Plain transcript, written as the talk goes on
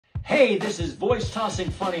Hey, this is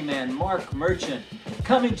voice-tossing funny man Mark Merchant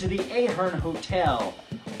coming to the Ahern Hotel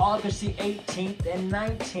August the 18th and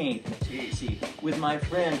 19th, with my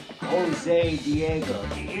friend Jose Diego.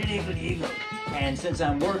 And since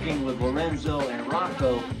I'm working with Lorenzo and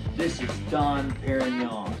Rocco, this is Don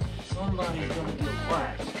Perignon. Somebody's gonna get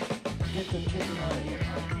whacked. Get the chicken out of here.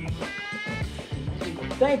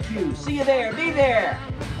 Thank you. See you there. Be there.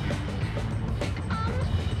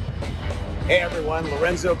 Hey everyone,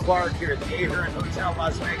 Lorenzo Clark here at the Ahern Hotel,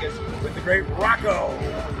 Las Vegas, with the great Rocco.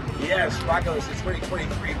 Yes, Rocco is the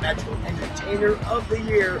 2023 Metro Entertainer of the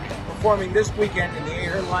Year, performing this weekend in the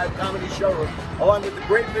Ahern LIVE Comedy Showroom, along with the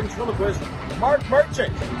great ventriloquist Mark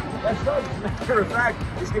Merchant. That's right, as a matter of fact,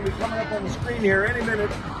 he's going to be coming up on the screen here any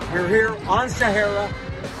minute. We're here on Sahara,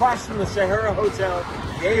 across from the Sahara Hotel,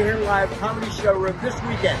 the Ahern LIVE Comedy Showroom this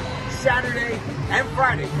weekend. Saturday and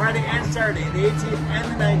Friday and Saturday, the 18th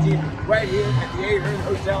and the 19th, right here at the Ahern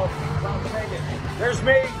Hotel, Las Vegas. There's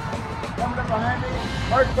me, coming up behind me,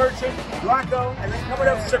 Mark Merchant, Rocco, and then coming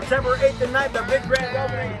up September 8th and 9th, the big grand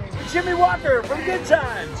opening, Jimmy Walker from Good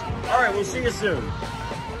Times. All right, we'll see you soon.